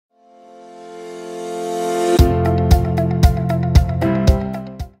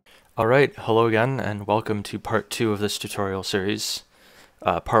Alright, hello again and welcome to part 2 of this tutorial series.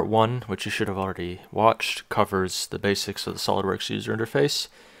 Part 1, which you should have already watched, covers the basics of the Solidworks user interface.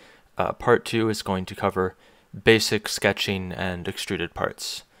 Part 2 is going to cover basic sketching and extruded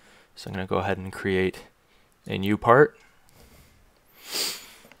parts. So I'm going to go ahead and create a new part.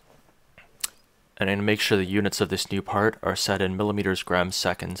 And I'm going to make sure the units of this new part are set in millimeters, grams,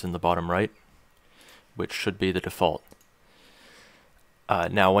 seconds in the bottom right, which should be the default.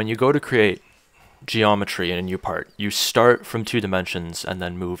 Now, when you go to create geometry in a new part, you start from 2 dimensions and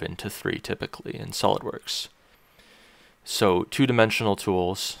then move into 3 typically in SolidWorks. So 2-dimensional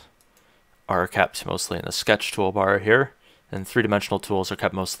tools are kept mostly in the sketch toolbar here, and 3-dimensional tools are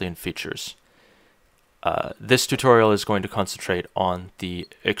kept mostly in features. This tutorial is going to concentrate on the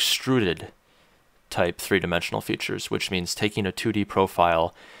extruded type 3-dimensional features, which means taking a 2D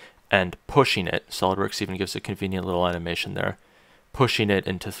profile and pushing it. SolidWorks even gives a convenient little animation there. Pushing it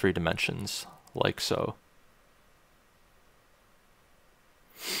into 3 dimensions, like so.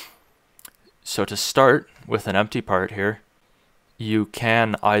 So to start with an empty part here, you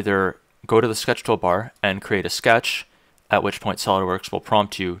can either go to the sketch toolbar and create a sketch, at which point SolidWorks will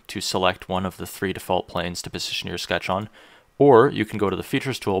prompt you to select one of the 3 default planes to position your sketch on, or you can go to the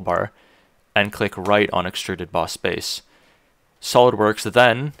features toolbar and click right on extruded boss base. SolidWorks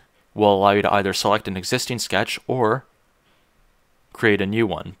then will allow you to either select an existing sketch or create a new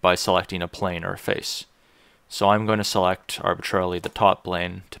one by selecting a plane or a face. So I'm going to select arbitrarily the top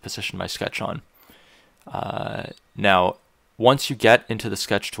plane to position my sketch on. Now, once you get into the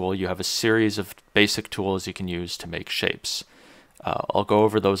sketch tool, you have a series of basic tools you can use to make shapes. I'll go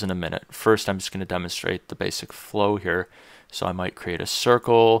over those in a minute. First, I'm just going to demonstrate the basic flow here. So I might create a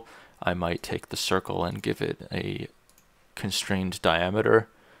circle. I might take the circle and give it a constrained diameter,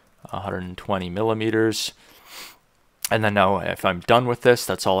 120 millimeters. And then now if I'm done with this,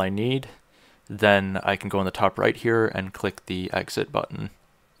 that's all I need. Then I can go in the top right here and click the exit button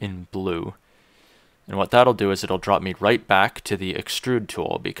in blue. And what that'll do is it'll drop me right back to the extrude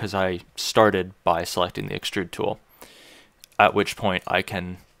tool because I started by selecting the extrude tool. At which point I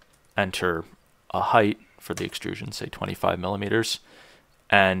can enter a height for the extrusion, say 25 millimeters.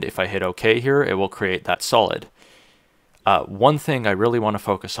 And if I hit OK here, it will create that solid. One thing I really want to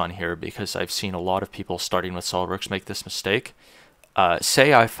focus on here, because I've seen a lot of people starting with SolidWorks make this mistake.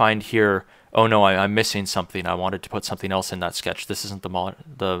 Say I find here, oh no, I'm missing something. I wanted to put something else in that sketch. This isn't the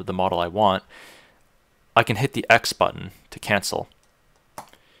model I want. I can hit the X button to cancel.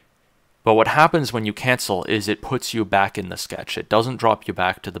 But what happens when you cancel is it puts you back in the sketch. It doesn't drop you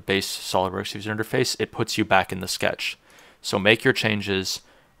back to the base SolidWorks user interface. It puts you back in the sketch. So make your changes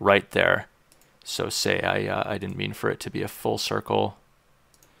right there. So say I didn't mean for it to be a full circle.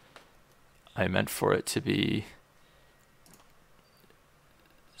 I meant for it to be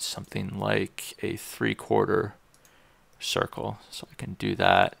something like a 3/4 circle. So I can do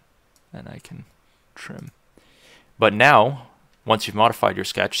that and I can trim. But now, once you've modified your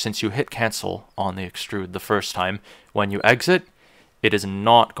sketch, since you hit cancel on the extrude the first time, when you exit, it is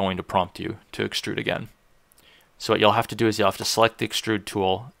not going to prompt you to extrude again. So what you'll have to do is you'll have to select the extrude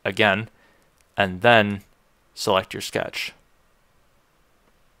tool again, and then select your sketch.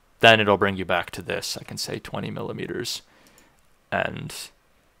 Then it'll bring you back to this. I can say 20 millimeters, and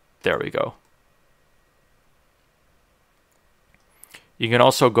there we go. You can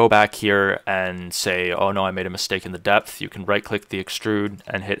also go back here and say, oh no, I made a mistake in the depth. You can right-click the extrude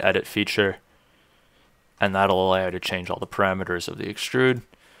and hit Edit Feature, and that'll allow you to change all the parameters of the extrude.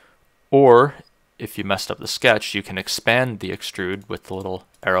 Or, if you messed up the sketch, you can expand the extrude with the little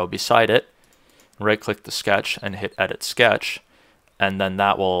arrow beside it, right-click the sketch and hit Edit Sketch, and then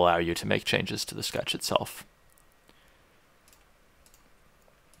that will allow you to make changes to the sketch itself.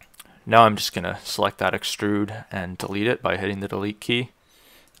 Now I'm just going to select that extrude and delete it by hitting the delete key,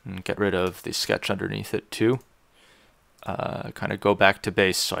 and get rid of the sketch underneath it too. Kind of go back to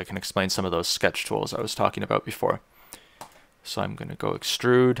base so I can explain some of those sketch tools I was talking about before. So I'm going to go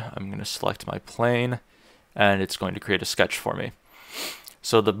extrude, I'm going to select my plane, and it's going to create a sketch for me.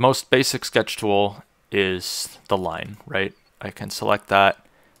 So the most basic sketch tool is the line, right? I can select that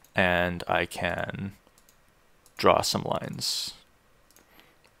and I can draw some lines.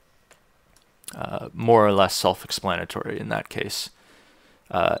 More or less self-explanatory in that case.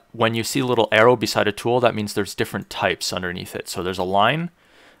 When you see a little arrow beside a tool, that means there's different types underneath it. So there's a line,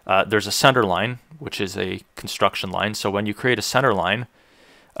 there's a center line, which is a construction line. So when you create a center line,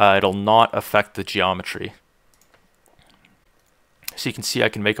 it'll not affect the geometry. So you can see I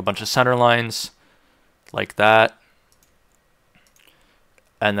can make a bunch of center lines like that.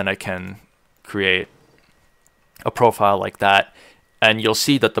 And then I can create a profile like that. And you'll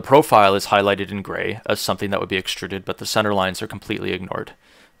see that the profile is highlighted in gray as something that would be extruded, but the center lines are completely ignored.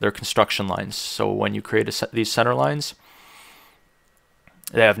 They're construction lines. So when you create these center lines,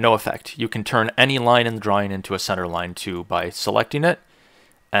 they have no effect. You can turn any line in the drawing into a center line too by selecting it,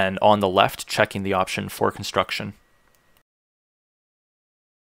 and on the left, checking the option for construction.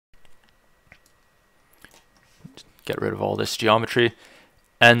 Get rid of all this geometry.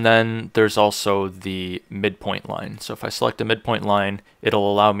 And then there's also the midpoint line. So if I select a midpoint line,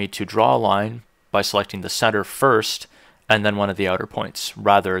 it'll allow me to draw a line by selecting the center first and then one of the outer points,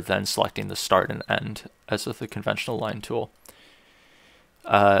 rather than selecting the start and end as with the conventional line tool.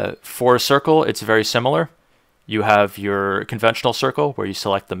 For a circle, it's very similar. You have your conventional circle where you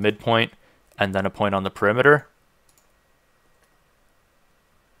select the midpoint and then a point on the perimeter.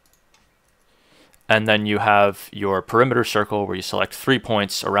 And then you have your perimeter circle where you select 3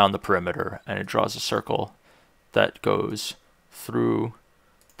 points around the perimeter and it draws a circle that goes through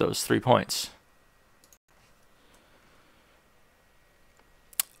those 3 points.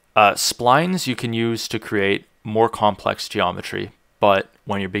 Splines you can use to create more complex geometry, but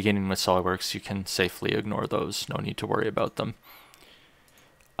when you're beginning with SolidWorks, you can safely ignore those. No need to worry about them.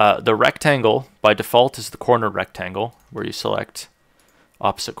 The rectangle, by default, is the corner rectangle, where you select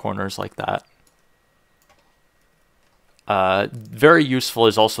opposite corners like that. Very useful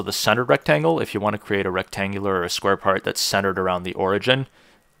is also the center rectangle if you want to create a rectangular or a square part that's centered around the origin.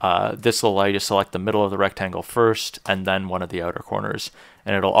 This will allow you to select the middle of the rectangle first and then one of the outer corners,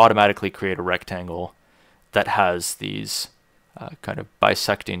 and it'll automatically create a rectangle that has these kind of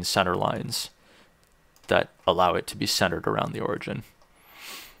bisecting center lines that allow it to be centered around the origin.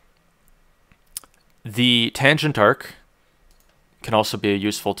 The tangent arc can also be a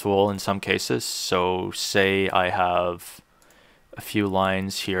useful tool in some cases. So say I have a few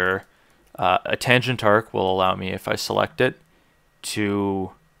lines here. A tangent arc will allow me, if I select it,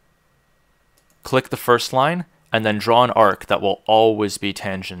 to click the first line and then draw an arc that will always be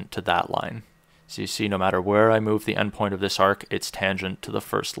tangent to that line. So you see, no matter where I move the endpoint of this arc, it's tangent to the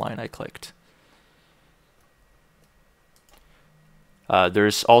first line I clicked.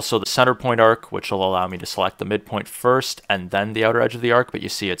 There's also the center point arc, which will allow me to select the midpoint first and then the outer edge of the arc, but you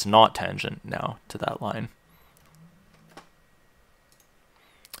see it's not tangent now to that line.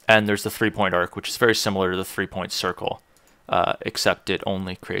 And there's the 3-point arc, which is very similar to the 3-point circle, except it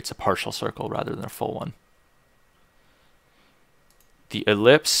only creates a partial circle rather than a full one. The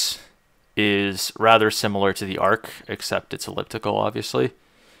ellipse is rather similar to the arc, except it's elliptical, obviously.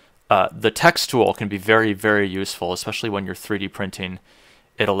 The text tool can be very, very useful, especially when you're 3D printing.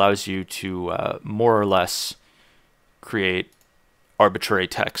 It allows you to more or less create arbitrary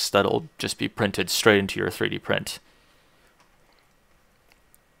text that'll just be printed straight into your 3D print.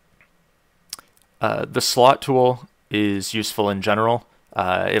 The slot tool is useful in general.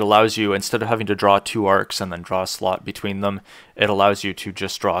 It allows you, instead of having to draw 2 arcs and then draw a slot between them, it allows you to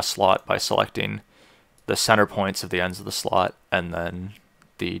just draw a slot by selecting the center points of the ends of the slot and then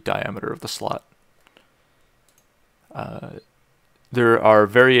the diameter of the slot. There are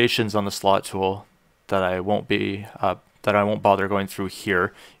variations on the slot tool that I won't bother going through here.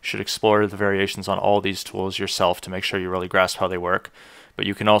 You should explore the variations on all these tools yourself to make sure you really grasp how they work. But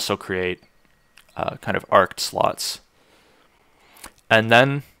you can also create kind of arced slots. And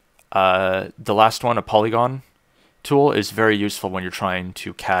then the last one, a polygon tool, is very useful when you're trying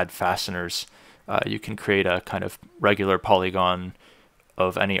to CAD fasteners. You can create a kind of regular polygon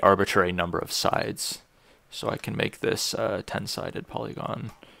of any arbitrary number of sides. So I can make this a 10-sided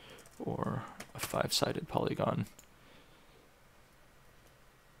polygon or a 5-sided polygon.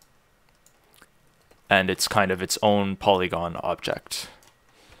 And it's kind of its own polygon object.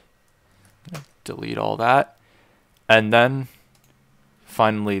 Delete all that. And then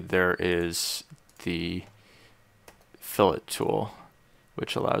finally there is the fillet tool,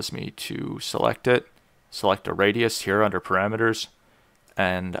 which allows me to select it, select a radius here under parameters,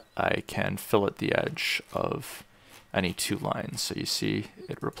 and I can fillet the edge of any 2 lines. So you see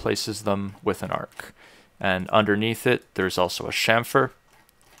it replaces them with an arc. And underneath it, there's also a chamfer,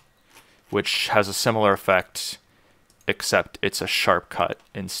 which has a similar effect, except it's a sharp cut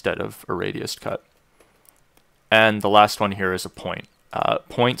instead of a radius cut. And the last one here is a point.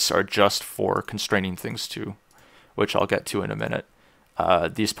 Points are just for constraining things too, which I'll get to in a minute.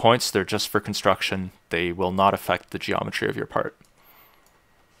 These points, they're just for construction. They will not affect the geometry of your part.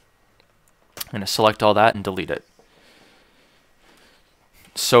 I'm going to select all that and delete it.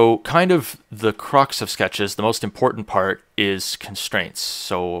 So kind of the crux of sketches, the most important part is constraints.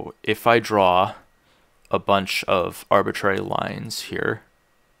 So if I draw a bunch of arbitrary lines here,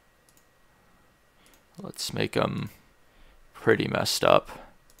 let's make them pretty messed up.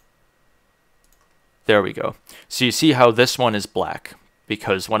 There we go. So you see how this one is black,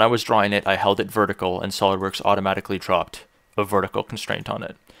 because when I was drawing it, I held it vertical and SolidWorks automatically dropped a vertical constraint on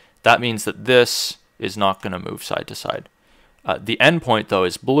it. That means that this is not going to move side to side. The endpoint, though,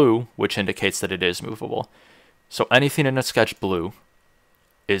 is blue, which indicates that it is movable. So anything in a sketch blue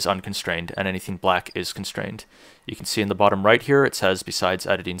is unconstrained, and anything black is constrained. You can see in the bottom right here, it says, besides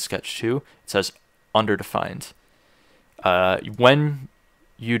editing sketch 2, it says underdefined. When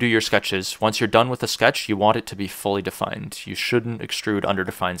you do your sketches, once you're done with a sketch, you want it to be fully defined. You shouldn't extrude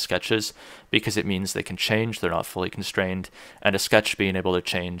underdefined sketches because it means they can change, they're not fully constrained, and a sketch being able to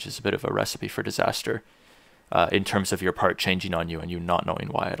change is a bit of a recipe for disaster in terms of your part changing on you and you not knowing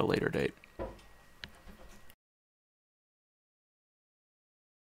why at a later date.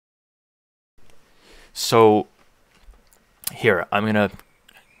 So here, I'm going to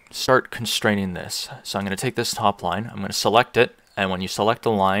start constraining this. So I'm going to take this top line, I'm going to select it, and when you select a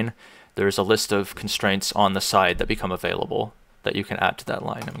line, there's a list of constraints on the side that become available that you can add to that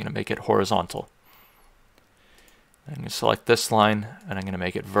line. I'm going to make it horizontal. I'm going to select this line, and I'm going to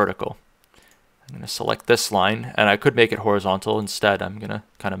make it vertical. I'm going to select this line, and I could make it horizontal. Instead, I'm going to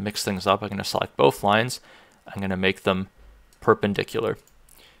kind of mix things up. I'm going to select both lines. I'm going to make them perpendicular.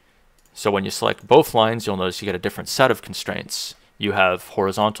 So when you select both lines, you'll notice you get a different set of constraints. You have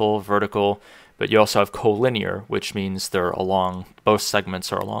horizontal, vertical, but you also have collinear, which means they're along, both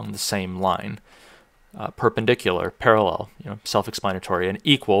segments are along the same line. Perpendicular, parallel, self-explanatory, and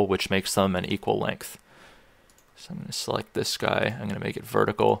equal, which makes them an equal length. So I'm going to select this guy, I'm going to make it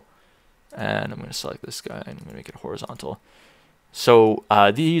vertical, and I'm going to select this guy, and I'm going to make it horizontal. So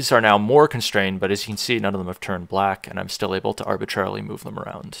these are now more constrained, but as you can see, none of them have turned black, and I'm still able to arbitrarily move them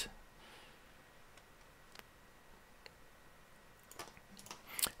around.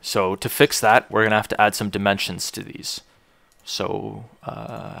 So to fix that, we're going to have to add some dimensions to these. So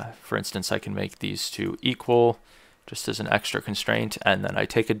for instance, I can make these two equal just as an extra constraint, and then I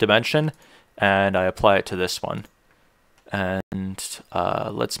take a dimension and I apply it to this one. And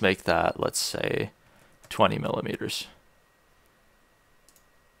let's make that, let's say, 20 millimeters.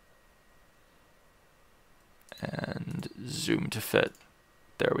 And zoom to fit.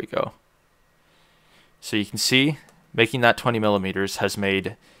 There we go. So you can see making that 20 millimeters has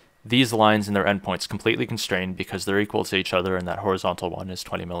made these lines and their endpoints completely constrained because they're equal to each other, and that horizontal one is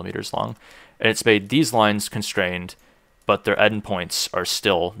 20 millimeters long. And it's made these lines constrained, but their endpoints are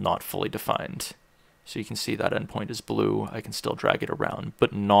still not fully defined. So you can see that endpoint is blue. I can still drag it around,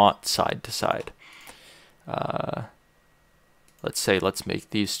 but not side to side. Let's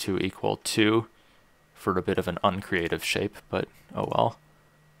make these two equal 2 for a bit of an uncreative shape, but oh well.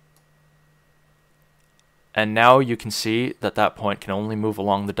 And now you can see that that point can only move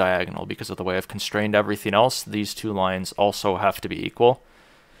along the diagonal because of the way I've constrained everything else. These two lines also have to be equal.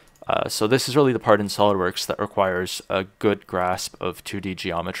 So this is really the part in SolidWorks that requires a good grasp of 2D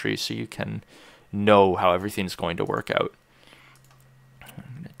geometry so you can know how everything's going to work out.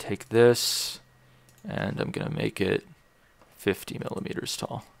 I'm going to take this and I'm going to make it 50 millimeters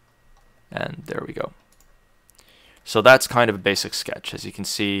tall. And there we go. So that's kind of a basic sketch. As you can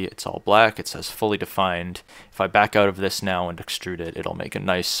see, it's all black. It says fully defined. If I back out of this now and extrude it, it'll make a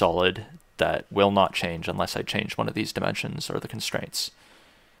nice solid that will not change unless I change one of these dimensions or the constraints.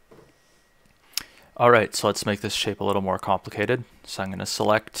 Alright, so let's make this shape a little more complicated. So I'm going to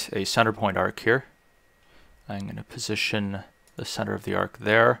select a center point arc here. I'm going to position the center of the arc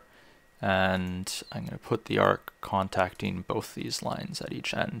there, and I'm going to put the arc contacting both these lines at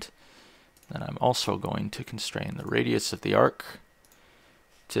each end. Then I'm also going to constrain the radius of the arc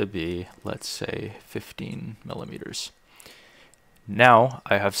to be, let's say, 15 millimeters. Now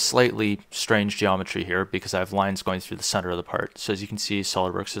I have slightly strange geometry here because I have lines going through the center of the part. So as you can see,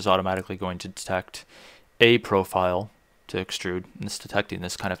 SolidWorks is automatically going to detect a profile to extrude, and it's detecting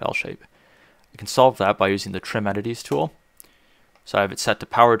this kind of L shape. I can solve that by using the Trim Entities tool. So I have it set to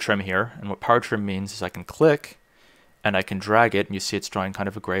Power Trim here, and what Power Trim means is I can click and I can drag it, and you see it's drawing kind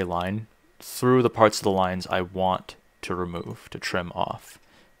of a gray line through the parts of the lines I want to remove, to trim off.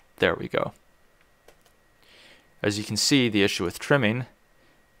 There we go. As you can see, the issue with trimming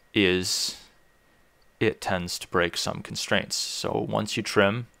is it tends to break some constraints. So once you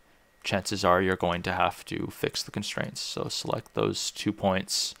trim, chances are you're going to have to fix the constraints. So select those 2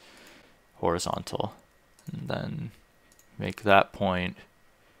 points horizontal, and then make that point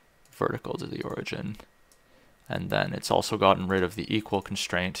vertical to the origin. And then it's also gotten rid of the equal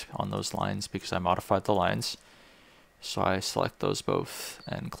constraint on those lines because I modified the lines. So I select those both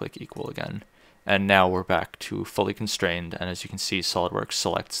and click equal again. And now we're back to fully constrained, and as you can see, SolidWorks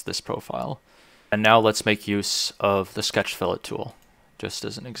selects this profile. And now let's make use of the sketch fillet tool, just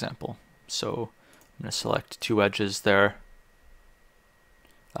as an example. So I'm going to select 2 edges there.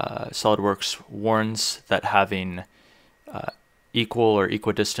 Solidworks warns that having equal or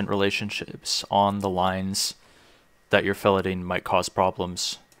equidistant relationships on the lines that you're filleting might cause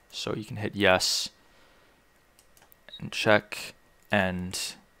problems. So you can hit yes and check,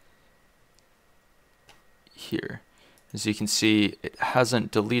 and here, as you can see, it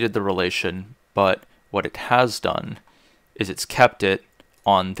hasn't deleted the relation, but what it has done is it's kept it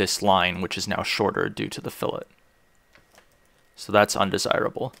on this line, which is now shorter due to the fillet. So that's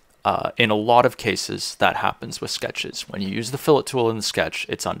undesirable. In a lot of cases, that happens with sketches. When you use the fillet tool in the sketch,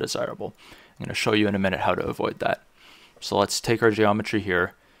 it's undesirable. I'm going to show you in a minute how to avoid that. So let's take our geometry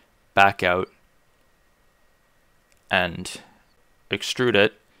here, back out, and extrude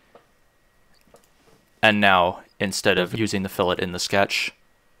it. And now, instead of using the fillet in the sketch,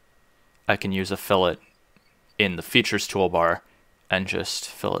 I can use a fillet in the features toolbar and just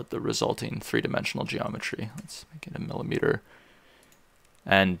fillet the resulting 3-dimensional geometry. Let's make it 1 millimeter.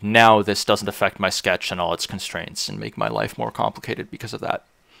 And now this doesn't affect my sketch and all its constraints and make my life more complicated because of that.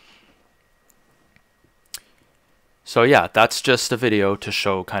 So yeah, that's just a video to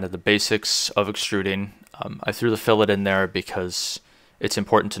show kind of the basics of extruding. I threw the fillet in there because it's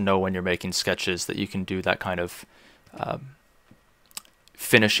important to know when you're making sketches that you can do that kind of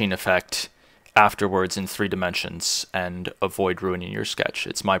finishing effect afterwards in 3 dimensions and avoid ruining your sketch.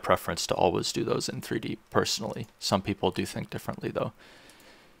 It's my preference to always do those in 3D personally. Some people do think differently though.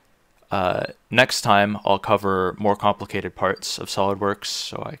 Next time I'll cover more complicated parts of SolidWorks,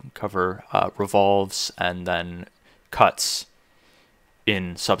 so I can cover revolves and then cuts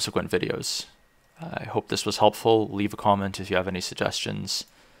in subsequent videos. I hope this was helpful. Leave a comment if you have any suggestions.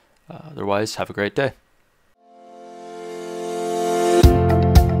 Otherwise, have a great day.